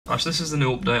Right, so this is the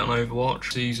new update on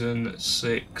Overwatch, Season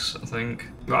 6, I think.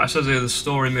 Right, it says here the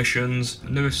story missions,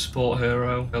 newest support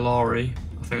hero, Illari.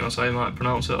 I think that's how you might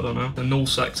pronounce it, I don't know. The Null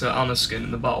Sector Anna skin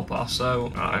in the Battle Pass,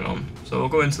 so, right, hang on. So we'll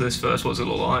go into this first, what does it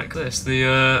look like? There's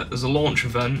a launch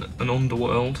event, an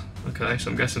Underworld. Okay, so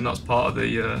I'm guessing that's part of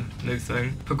the new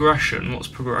thing. Progression, what's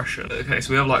progression? Okay, so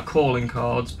we have like calling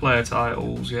cards, player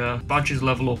titles, yeah. Badges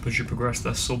level up as you progress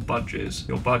their sub-badges.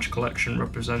 Your badge collection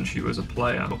represents you as a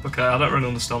player. Okay, I don't really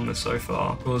understand this so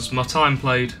far, because my time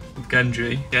played with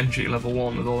Genji level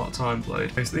 1 with all that time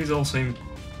played. Okay, so these all seem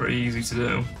pretty easy to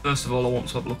do. First of all, I want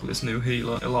to have a look at this new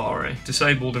healer, Illari.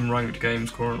 Disabled in ranked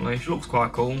games currently. She looks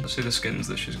quite cool. Let's see the skins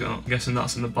that she's got. I'm guessing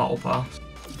that's in the Battle Pass.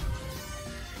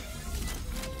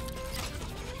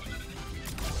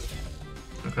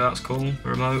 Okay, that's cool.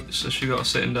 Remote, so she got a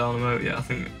sitting down emote. Yeah, I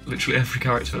think literally every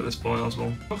character at this point has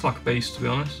one. Looks like a beast, to be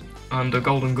honest. And a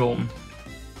golden gun.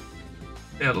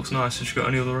 Yeah, it looks nice. Has she got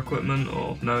any other equipment?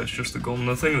 Or no, it's just the gun.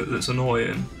 The thing that's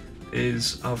annoying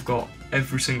is I've got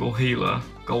every single healer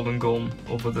golden gun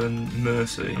other than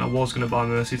Mercy, and I was going to buy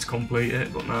Mercy to complete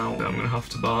it, but now I'm going to have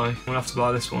to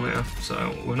buy this one here.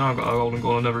 So we've now got a golden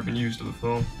gun. I've never even used it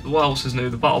before. What else is new?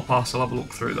 The Battle Pass, I'll have a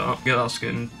look through that. Get that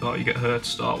skin. Oh, you get her to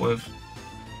start with.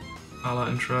 Highlight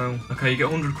intro. Okay, you get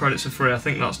 100 credits for free. I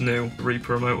think that's new. The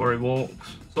Reaper emote where he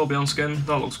walks. Sorbionne skin,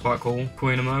 that looks quite cool.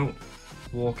 Queen emote,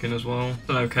 walking as well. It's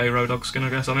an okay Road Dogg skin, I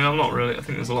guess. I mean, I'm not really. I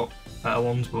think there's a lot better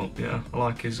ones, but yeah, I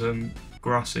like his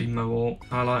grassy mohawk.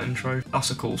 Highlight intro. That's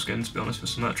a cool skin, to be honest, for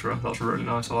Symmetra. That's really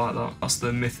nice. I like that. That's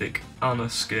the mythic Anna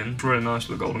skin. It's really nice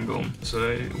with a golden gun. It's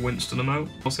a Winston emote.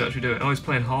 What's he actually doing? Oh, he's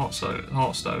playing Hearthstone.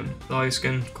 That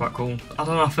skin, quite cool. I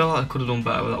don't know. I feel like I could have done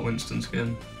better with that Winston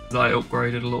skin. That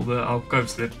upgraded a little bit. I'll go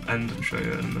to the end and show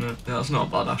you in a minute. Yeah, that's not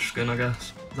a bad Ash skin, I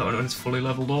guess. Is that when it's fully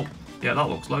leveled up? Yeah, that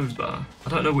looks loads better. I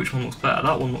don't know which one looks better.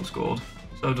 That one looks good.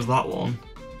 So does that one.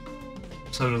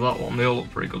 So does that one. They all look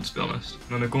pretty good, to be honest. And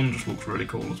then the gun just looks really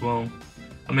cool as well.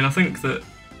 I mean, I think that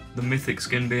the mythic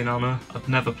skin being Anna, I'd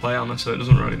never play Anna, so it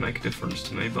doesn't really make a difference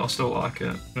to me, but I still like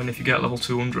it. And if you get level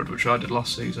 200, which I did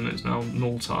last season, it's now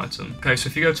Null Titan. Okay, so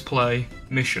if you go to play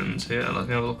missions here, let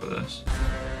me have a look at this.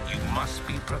 You must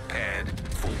be prepared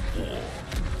for war.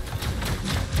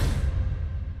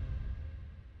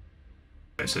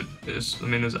 Okay, so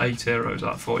there's 8 heroes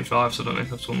out of 45, so I don't know if I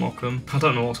have to unlock them. I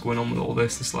don't know what's going on with all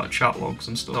this. This like chat logs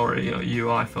and stuff. Sorry,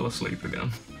 UI fell asleep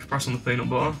again. Press on the peanut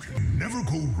butter. Never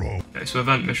go wrong. Okay, so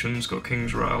event missions, got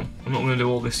King's Row. I'm not going to do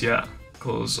all this yet,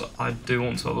 because I do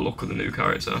want to have a look at the new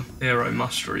character. Hero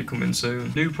Mastery coming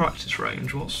soon. New practice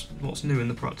range. What's new in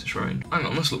the practice range? Hang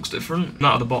on, this looks different.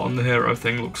 That at the bottom, the hero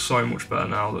thing looks so much better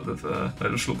now that they've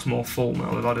it just looks more full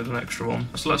now. They've added an extra one.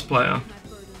 So let's play her.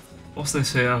 What's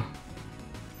this here?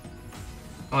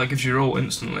 Oh, it gives you your ult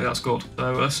instantly. That's good.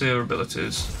 So let's see her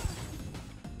abilities.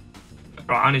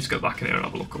 Right, I need to go back in here and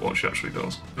have a look at what she actually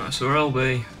does. Right, so her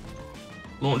LB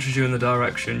launches you in the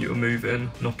direction you are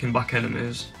moving, knocking back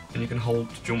enemies, and you can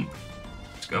hold to jump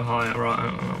to go higher. Right, I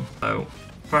don't know. So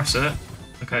press it.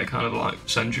 Okay, it kind of like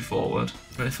sends you forward.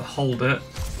 And if I hold it,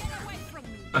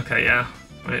 okay, yeah,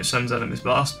 and it sends enemies.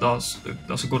 But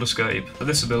that's a good escape. But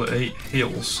this ability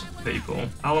heals people.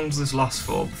 How long does this last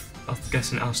for? I'm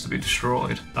guessing it has to be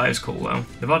destroyed. That is cool though.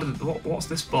 They've added, what's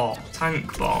this bot?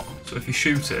 Tank bot. So if you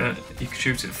shoot it, you can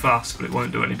shoot it fast, but it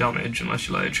won't do any damage unless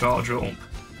you let it charge up.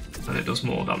 Then it does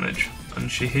more damage. And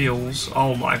she heals.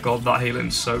 Oh my god, that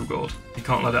healing's so good. You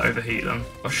can't let it overheat them.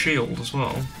 A shield as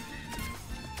well.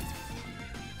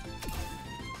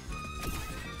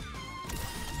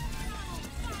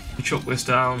 You chuck this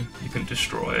down, you can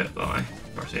destroy it by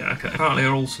pressing it. Okay. Apparently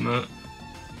her ultimate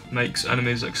makes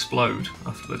enemies explode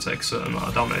after they take a certain amount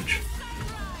of damage.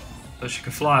 So she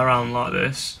can fly around like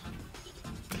this,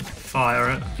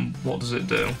 fire it, and what does it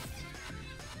do?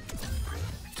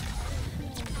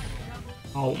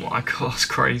 Oh my god, that's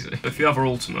crazy. If you have her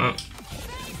ultimate,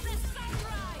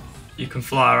 you can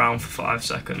fly around for 5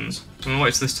 seconds. So I'm gonna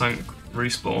wait till this tank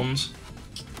respawns.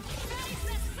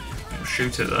 We'll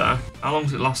shoot it there. How long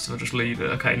does it last if I just leave it?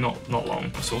 Okay, not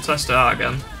long. So we'll test it out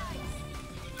again.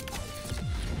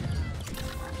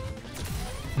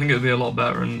 I think it would be a lot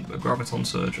better in a Graviton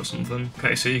Surge or something.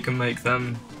 Okay, so you can make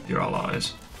them your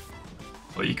allies.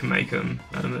 Or you can make them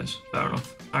enemies. Fair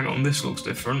enough. Hang on, this looks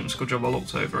different. It's a good job I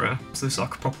looked over here. Is this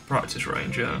like a proper practice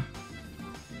range? Yeah.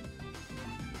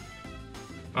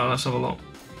 Alright, let's have a look.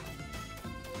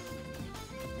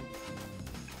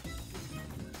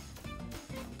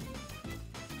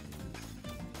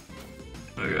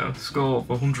 There we go. Score of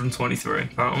 123,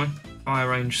 apparently. Fire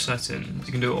range settings.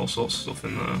 You can do all sorts of stuff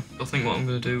in there. I think what I'm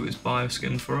going to do is buy a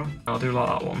skin for her. I do like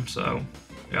that one, so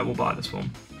yeah, we'll buy this one.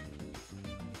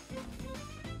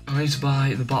 I need to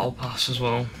buy the battle pass as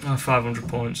well. I have 500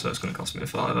 points, so it's going to cost me a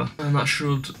fiver. And that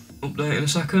should update in a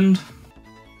second.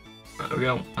 There we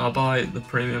go. I'll buy the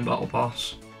premium battle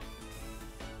pass.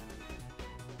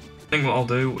 I think what I'll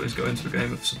do is go into a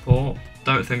game of support.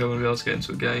 Don't think I'm going to be able to get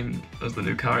into a game as the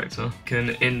new character. Can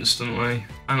instantly...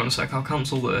 Hang on a sec, I'll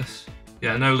cancel this.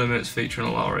 Yeah, no limits featuring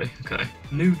Illari. Okay.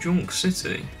 New Junk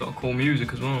City. Got cool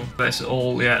music as well. But it's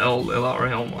all, yeah, all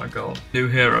Illari. Oh my god. New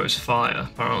heroes, fire,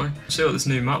 apparently. Let's see what this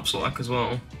new map's like as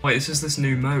well. Wait, this is this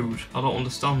new mode. I don't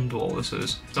understand what all this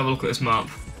is. Let's have a look at this map.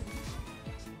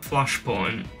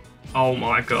 Flashpoint. Oh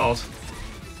my god.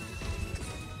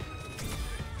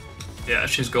 Yeah,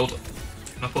 she's good.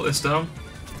 Can I put this down?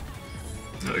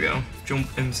 There we go.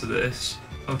 Jump into this.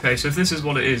 Okay, so if this is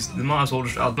what it is, they might as well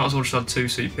just add 2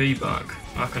 CP back.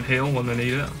 I can heal when they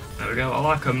need it. There we go. I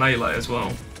like her melee as well.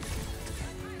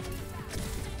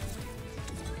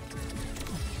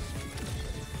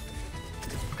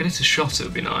 If I could hit a shot, it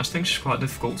would be nice. I think she's quite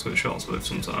difficult to hit shots with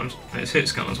sometimes. And it's hit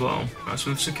scan as well. Right,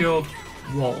 so we've secured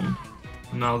one.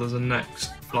 And now there's a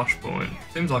next flashpoint.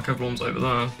 Seems like everyone's over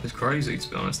there. It's crazy, to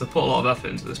be honest. They put a lot of effort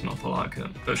into this map. I like it.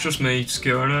 But it's just me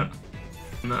securing it.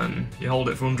 And then you hold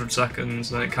it for 100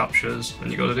 seconds, then it captures, and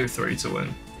you got to do 3 to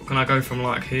win. But can I go from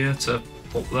like here to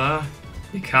up there?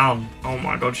 You can. Oh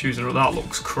my god, choosing it. That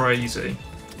looks crazy.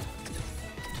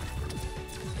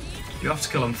 You have to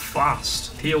kill them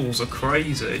fast. Heals are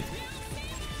crazy.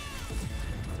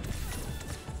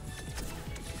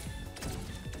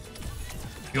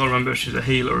 You gotta remember she's a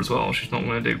healer as well, she's not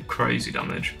gonna do crazy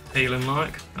damage. Healing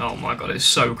like, oh my god, it's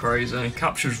so crazy.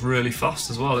 Captures really fast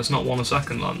as well, it's not 1 a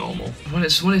second like normal. When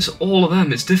it's all of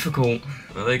them, it's difficult.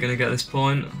 Are they gonna get this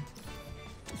point?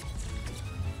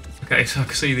 Okay, so I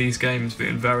can see these games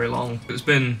being very long. It's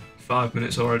been 5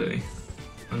 minutes already,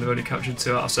 and they've only captured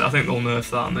 2 out of 6. I think they'll nerf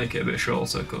that and make it a bit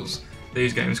shorter, because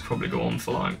these games could probably go on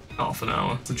for like half an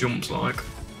hour. The jumps like.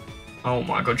 Oh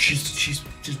my god, she's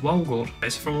well good.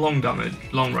 It's from long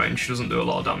range, she doesn't do a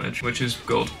lot of damage, which is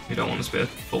good. You don't want to be a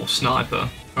full sniper.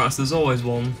 Right, so there's always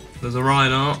one. There's a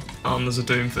Reinhardt, and there's a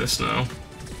Doomfist now.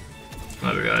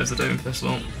 There we go, there's the Doomfist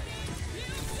look.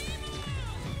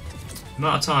 The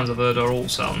amount of times I've heard her ult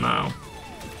sound now.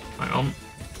 Hang on.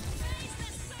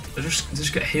 They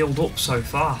just get healed up so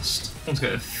fast. I want to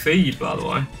get a feed, by the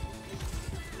way.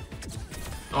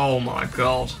 Oh my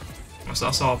god. So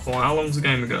that's our point. How long's the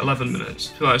game? We got 11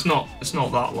 minutes. So it's not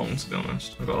that long, to be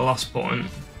honest. We've got the last point.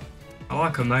 I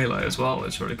like her melee as well.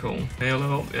 It's really cool. Heal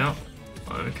her up, yeah.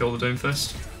 I'm gonna kill the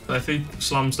Doomfist. So if he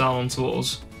slams down onto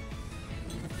us,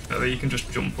 you can just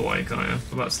jump away, can't you?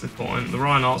 So that's the point. The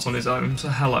Reinhardt's on his own. So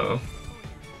hello.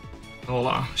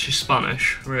 Hola. She's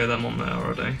Spanish. 3 of them on there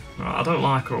already. Right, I don't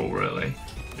like her all really.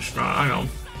 Just right. Hang on.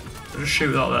 I'll just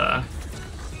shoot that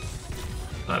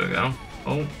there. There we go.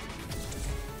 Oh.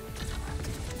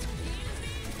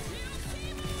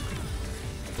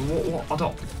 What?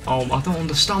 I don't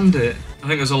understand it. I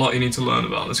think there's a lot you need to learn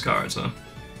about this character.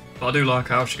 But I do like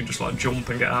how she can just like jump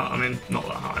and get out. I mean, not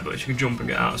that high, but she can jump and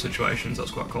get out of situations. That's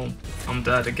quite cool. I'm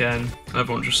dead again.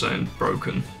 Everyone's just saying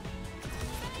broken.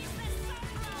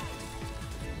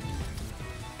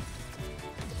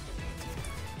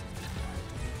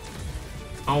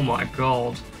 Oh my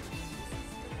god.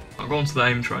 I'll go on to the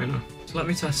aim trainer. So let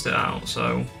me test it out.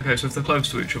 So, okay, so if they're close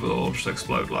to each other, they'll just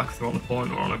explode like if they're on a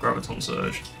point or on a graviton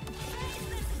surge.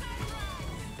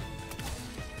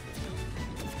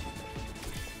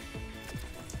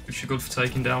 Is she good for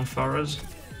taking down Pharahs?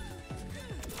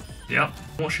 Yep.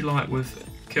 What's she like with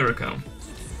Kiriko?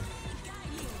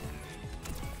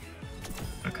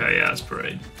 Okay, yeah, it's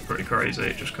pretty crazy.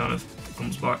 It just kind of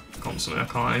comes back constantly. I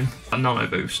can't aim. A nano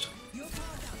boost.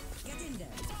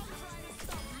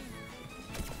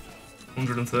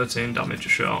 113 damage a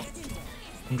shot.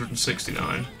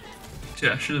 169. So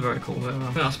yeah, she's a very cool hero. I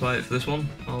think that's about it for this one.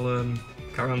 I'll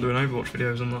carry on doing Overwatch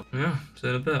videos on that. Yeah, see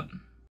you in a bit.